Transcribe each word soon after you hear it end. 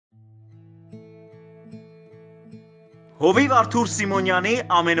Հովիվ Արթուր Սիմոնյանի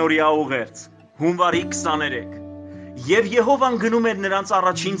ամենօրյա ուղերձ, հունվարի 23 Եվ Եհովան գնում էր նրանց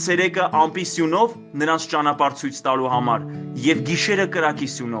առաջին ցերեկը ամպի սյունով նրանց ճանապարհ ցույց տալու համար եւ գիշերը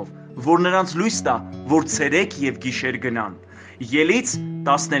կրակի սյունով, որ նրանց լույս տա, որ ցերեկ եւ գիշեր գնան։ Ելից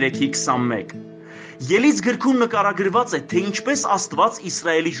 13:21 Ելից գրքում նկարագրված է, թե ինչպես Աստված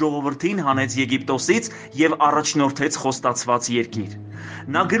Իսրայելի ժողովրդին հանեց Եգիպտոսից եւ առաջնորդեց խոստացված երկիր։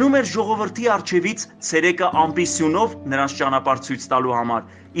 Նա գնում էր ժողովրդի առջևից ցերեկը ամպի սյունով նրանց ճանապարհ ցույց տալու համար,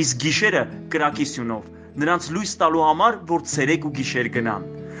 իսկ գիշերը կրակի սյունով, նրանց լույս տալու համար, որ ցերեկ ու գիշեր գնան։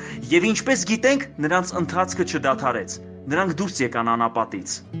 Եվ ինչպես գիտենք, նրանց ընթացքը չդադարեց, նրանք դուրս եկան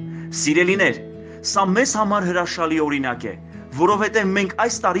անապատից։ Սիրելիներ, սա մեզ համար հրաշալի օրինակ է, որովհետև մենք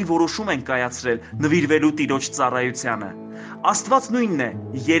այս տարի որոշում ենք կայացրել նվիրվելու Տիրոջ ծառայությանը։ Աստված նույնն է,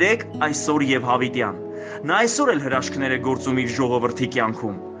 երեկ, այսօր եւ հավիտյան։ Նա այսօր էլ հրաշքներ է գործում իր ժողովրդի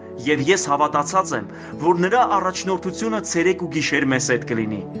կյանքում։ Եվ ես հավատացած եմ, որ նրա առաջնորդությունը ցերեկ ու գիշեր մեզ հետ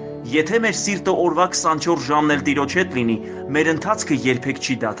կլինի։ Եթե մեր սիրտը օրվա 24 ժամն էլ Տիրոջ հետ լինի, մեր ընթացքը երբեք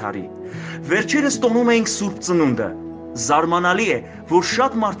չի դադարի։ Վերջերս տոնում էինք Սուրբ Ծնունդը։ Զարմանալի է, որ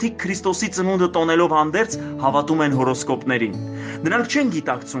շատ մարդիկ Քրիստոսի ծնունդը տոնելով հանդերձ հավատում են հորոսկոպներին։ Նրանք չեն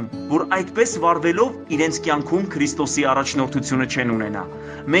գիտակցում, որ այդպես վարվելով իրենց կյանքում Քրիստոսի առաջնորդությունը չեն ունենա։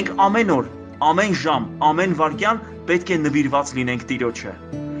 Մենք ամեն օր, ամեն ժամ, ամեն վայրկյան պետք է նվիրված լինենք Տիրոջը։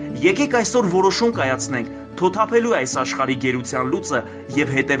 Եկեք այսօր որոշում կայացնենք թոթափելու այս աշխարհի գերության լույսը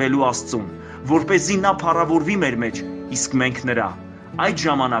եւ հետևելու Աստծուն, որպեսզի նա փառավորվի մեր մեջ, իսկ մենք նրա։ Այդ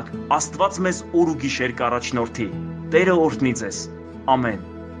ժամանակ Աստված մեզ օր ու գիշեր կառաջնորդի։ Տերը օրհնի ձեզ։ Ամեն։